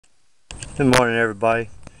Good morning, everybody.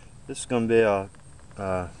 This is going to be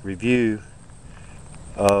a review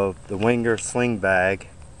of the UTG Sling Bag,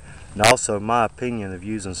 and also my opinion of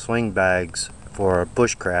using sling bags for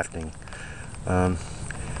bushcrafting. I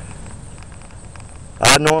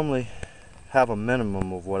normally have a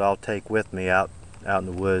minimum of what I'll take with me out in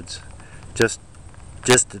the woods, just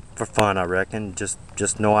for fun. I reckon.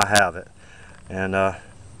 Just know I have it, and I've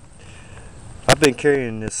been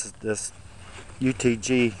carrying this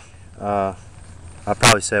UTG. I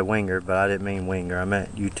probably said winger, but I didn't mean winger. I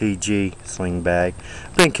meant UTG Sling Bag.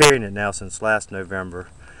 I've been carrying it now since last November.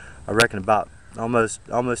 I reckon about almost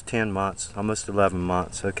 10 months, almost 11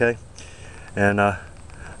 months. Okay, and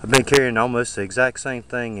I've been carrying almost the exact same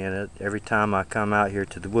thing in it every time I come out here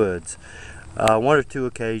to the woods. One or two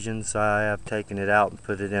occasions I have taken it out and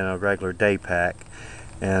put it in a regular day pack,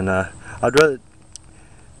 and I'd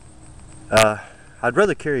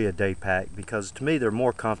rather carry a day pack because to me they're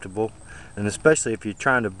more comfortable, and especially if you're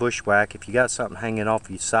trying to bushwhack, if you got something hanging off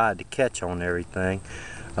your side to catch on everything.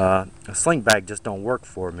 A sling bag just don't work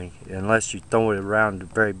for me unless you throw it around the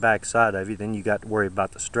very back side of you. Then you got to worry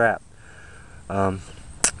about the strap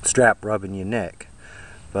rubbing your neck.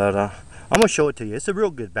 But I'm going to show it to you. It's a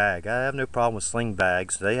real good bag. I have no problem with sling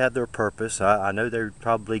bags. They have their purpose. I know they're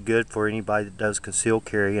probably good for anybody that does concealed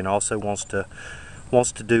carry and also wants to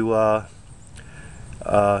do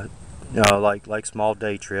like small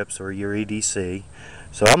day trips or your EDC.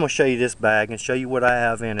 So I'm going to show you this bag and show you what I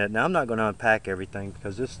have in it. Now I'm not going to unpack everything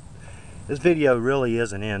because this video really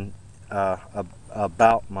isn't in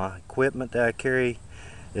about my equipment that I carry.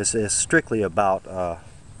 It's strictly about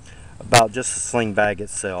just the sling bag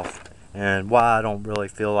itself and why I don't really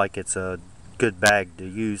feel like it's a good bag to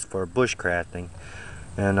use for bushcrafting.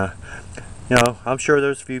 And I'm sure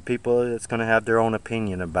there's a few people that's going to have their own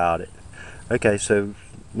opinion about it. Okay, so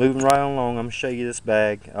moving right along, I'm going to show you this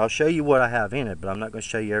bag. I'll show you what I have in it, but I'm not going to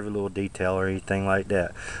show you every little detail or anything like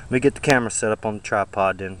that. Let me get the camera set up on the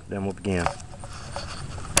tripod, then we'll begin.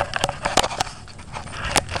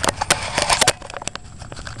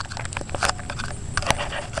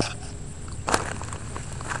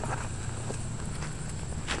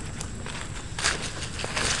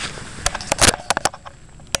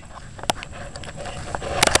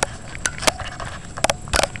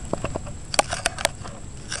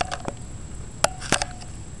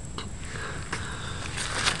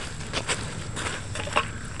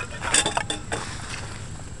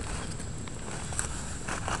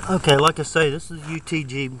 Okay, like I say, this is a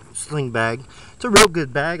UTG Sling Bag. It's a real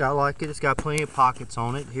good bag. I like it. It's got plenty of pockets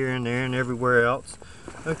on it here and there and everywhere else.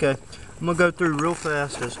 Okay, I'm going to go through real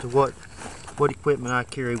fast as to what equipment I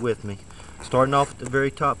carry with me. Starting off at the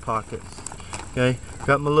very top pocket. Okay,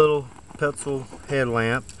 got my little pencil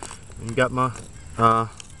headlamp and got my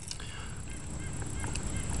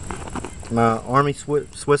my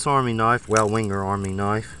Swiss Army knife, well, Winger Army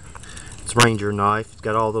knife. It's Ranger knife. It's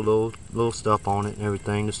got all the little stuff on it and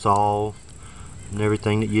everything, the saw and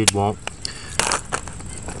everything that you'd want.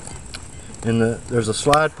 And there's a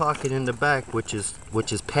slide pocket in the back which is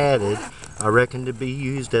padded. I reckon to be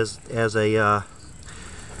used as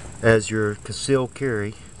your concealed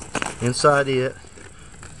carry. Inside it,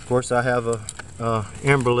 of course, I have a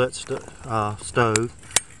emberlit stove,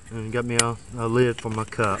 and got me a lid for my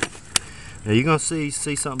cup. Now you're gonna see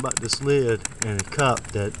something about this lid and a cup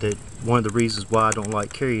that one of the reasons why I don't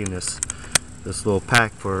like carrying this little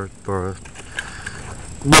pack for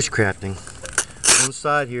bushcrafting. On the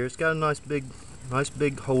side here, it's got a nice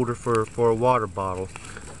big holder for a water bottle.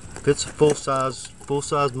 Fits a full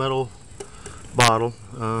size metal bottle,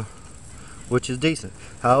 which is decent.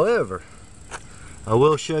 However, I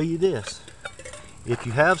will show you this. If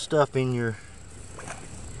you have stuff in your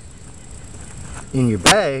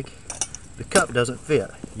bag, the cup doesn't fit.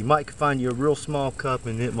 You might find you a real small cup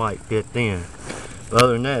and it might fit then, but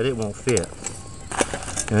other than that it won't fit.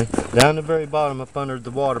 Okay, down the very bottom up under the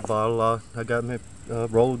water bottle, I got my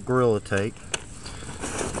rolled Gorilla Tape.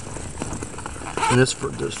 In this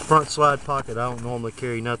front slide pocket, I don't normally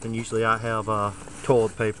carry nothing. Usually I have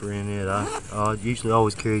toilet paper in it. I usually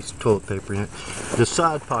always carry some toilet paper in it. The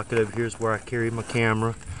side pocket over here is where I carry my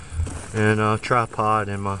camera and tripod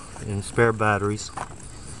and spare batteries.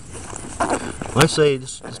 Let's say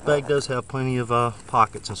this bag does have plenty of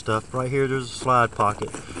pockets and stuff. Right here there's a slide pocket.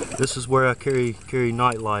 This is where I carry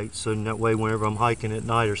night lights, so that way whenever I'm hiking at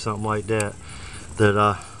night or something like that,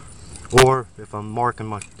 or if I'm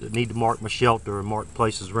need to mark my shelter or mark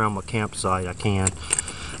places around my campsite, I can.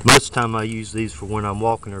 Most of the time I use these for when I'm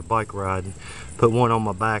walking or bike riding. Put one on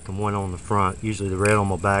my back and one on the front. Usually the red on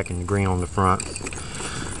my back and the green on the front.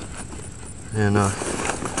 And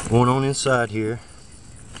one on inside here.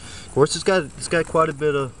 Of course, it's got quite a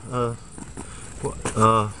bit of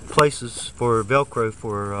places for Velcro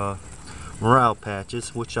for morale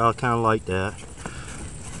patches, which I kind of like that.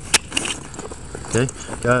 Okay,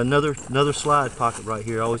 got another slide pocket right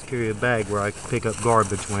here. I always carry a bag where I can pick up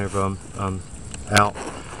garbage whenever I'm out.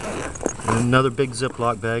 And another big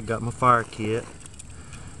Ziploc bag. Got my fire kit.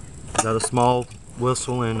 Got a small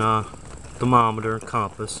whistle and thermometer and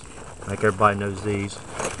compass. Like everybody knows these.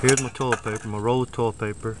 Here's my toilet paper, my roll of toilet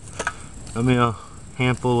paper. I mean a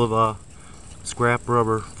handful of scrap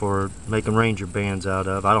rubber for making ranger bands out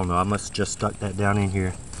of. I don't know, I must have just stuck that down in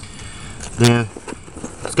here. Then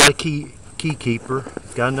it's got a key keeper.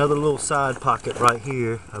 It's got another little side pocket right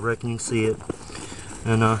here. I reckon you can see it.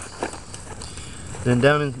 And then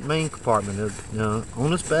down in the main compartment,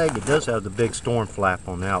 on this bag it does have the big storm flap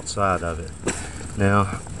on the outside of it.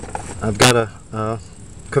 Now I've got a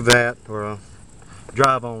cravat or a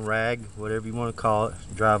drive-on rag, whatever you want to call it,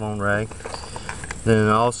 drive-on rag. Then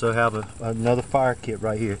I also have another fire kit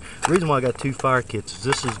right here. The reason why I got two fire kits is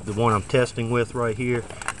this is the one I'm testing with right here.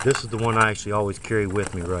 This is the one I actually always carry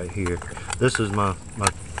with me right here. This is my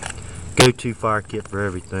go-to fire kit for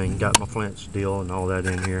everything. Got my flint steel and all that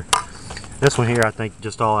in here. This one here, I think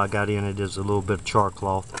just all I got in it is a little bit of char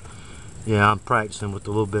cloth. Yeah, I'm practicing with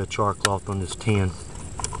a little bit of char cloth on this tin.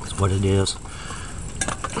 That's what it is.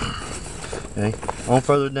 Okay, on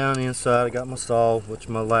further down the inside, I got my saw, which is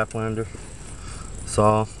my Laplander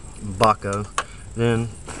saw, Baco. Then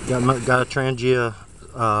got a Trangia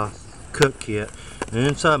cook kit. And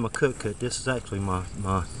inside my cook kit, this is actually my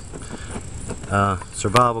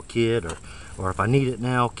survival kit, or if I need it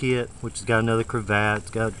now kit, which has got another cravat. It's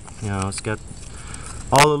got it's got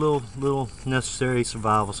all the little necessary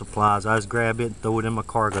survival supplies. I just grab it and throw it in my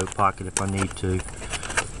cargo pocket if I need to.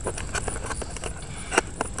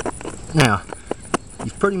 Now,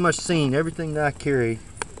 you've pretty much seen everything that I carry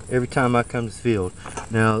every time I come to the field.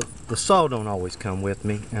 Now, the saw don't always come with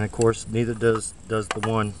me, and of course, neither does the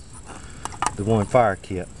one fire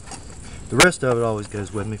kit. The rest of it always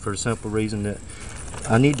goes with me for the simple reason that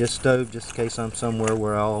I need this stove just in case I'm somewhere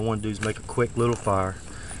where all I want to do is make a quick little fire.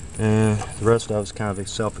 And the rest of it's kind of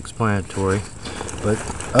self-explanatory. But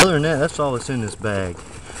other than that, that's all that's in this bag.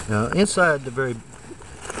 Now, inside the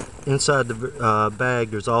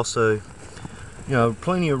bag, there's also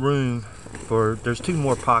plenty of room for. There's two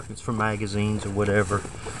more pockets for magazines or whatever.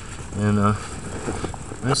 And I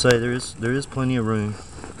say there is plenty of room.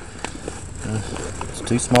 It's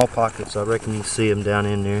two small pockets. I reckon you can see them down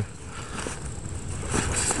in there.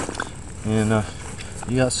 And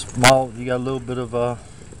you got a little bit of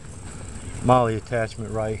molly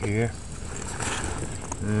attachment right here.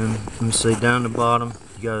 And let me see, down the bottom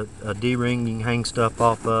you got a D-ring you can hang stuff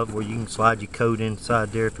off of, where you can slide your coat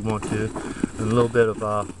inside there if you want to, and a little bit of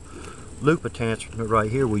loop attachment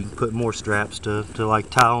right here where you can put more straps to like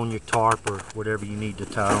tie on your tarp or whatever you need to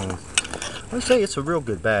tie on. I'd say it's a real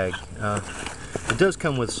good bag. It does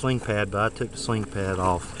come with a sling pad, but I took the sling pad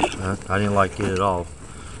off. I didn't like it at all.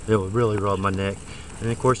 It would really rub my neck.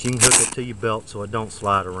 And of course you can hook it to your belt so it don't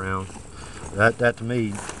slide around. That to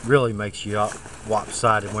me really makes you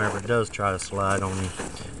lopsided whenever it does try to slide on you,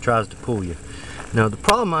 tries to pull you. Now the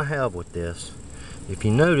problem I have with this, if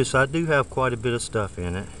you notice, I do have quite a bit of stuff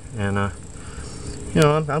in it, and I'm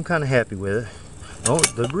kind of happy with it.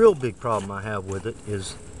 The real big problem I have with it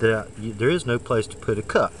is that there is no place to put a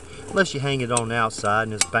cup unless you hang it on the outside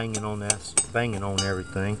and it's banging on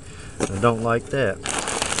everything. I don't like that.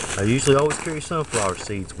 I usually always carry sunflower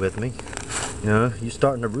seeds with me. You're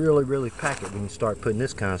starting to really pack it when you start putting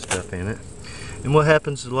this kind of stuff in it. And what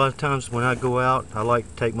happens a lot of times when I go out, I like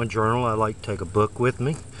to take my journal, I like to take a book with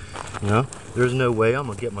me. There's no way I'm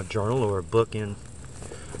gonna get my journal or a book inside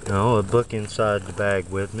the bag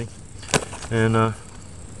with me. And of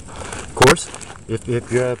course, if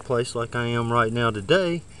you're at a place like I am right now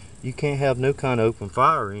today, you can't have no kind of open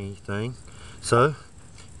fire or anything. So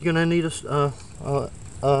you're gonna need a stove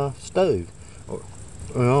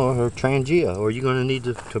or Trangia, or you're gonna need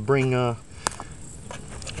to bring a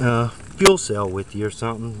fuel cell with you or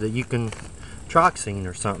something that you can troxene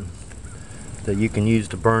or something that you can use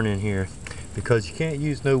to burn in here, because you can't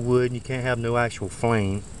use no wood and you can't have no actual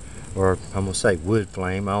flame, or I'm gonna say wood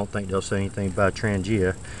flame. I don't think they'll say anything about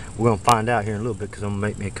Trangia. We're gonna find out here in a little bit, because I'm gonna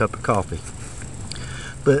make me a cup of coffee.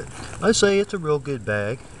 But I say it's a real good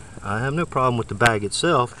bag. I have no problem with the bag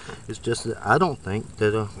itself. It's just that I don't think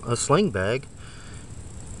that a sling bag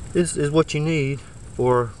is what you need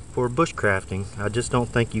for bushcrafting. I just don't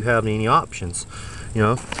think you have any options.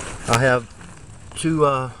 I have two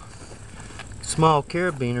small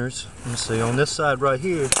carabiners. Let's see, on this side right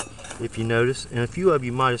here if you notice, and a few of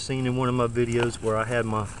you might have seen in one of my videos where I had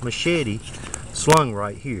my machete slung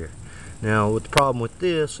right here. Now, the problem with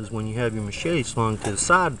this is when you have your machete slung to the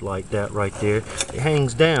side like that right there, it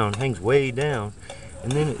hangs down, hangs way down,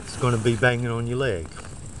 and then it's going to be banging on your leg.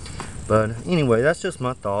 But anyway, that's just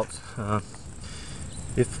my thoughts.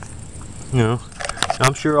 If you know,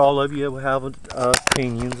 I'm sure all of you will have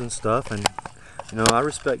opinions and stuff, and you know, I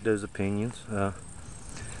respect those opinions.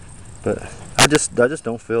 But I just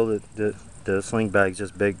don't feel that the sling bag's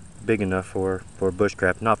just big enough for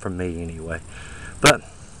bushcraft. Not for me anyway. But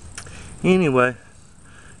anyway,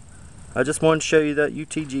 I just wanted to show you that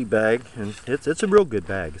UTG bag, and it's a real good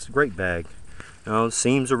bag. It's a great bag. You know, the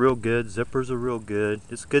seams are real good, zippers are real good.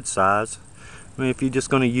 It's a good size. I mean, if you're just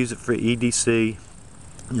going to use it for EDC,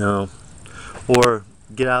 you know, or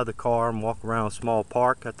get out of the car and walk around a small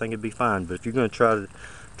park, I think it'd be fine. But if you're going to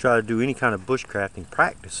try to do any kind of bushcrafting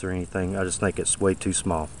practice or anything, I just think it's way too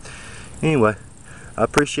small. Anyway, I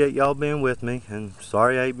appreciate y'all being with me, and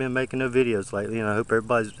sorry I ain't been making no videos lately, and I hope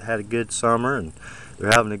everybody's had a good summer and they're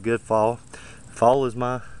having a good fall. Fall is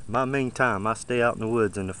my main time. I stay out in the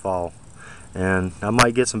woods in the fall, and I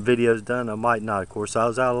might get some videos done, I might not. Of course, I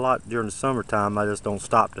was out a lot during the summertime. I just don't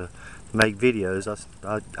stop to make videos.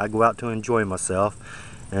 I go out to enjoy myself,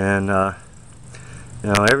 and you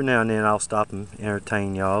know, every now and then I'll stop and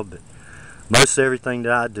entertain y'all, but most everything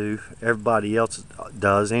that I do, everybody else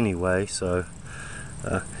does anyway. So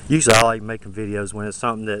usually I like making videos when it's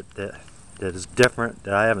something that is different,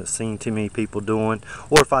 that I haven't seen too many people doing,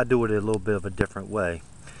 or if I do it a little bit of a different way.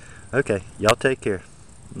 Okay, y'all take care.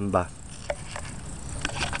 Bye.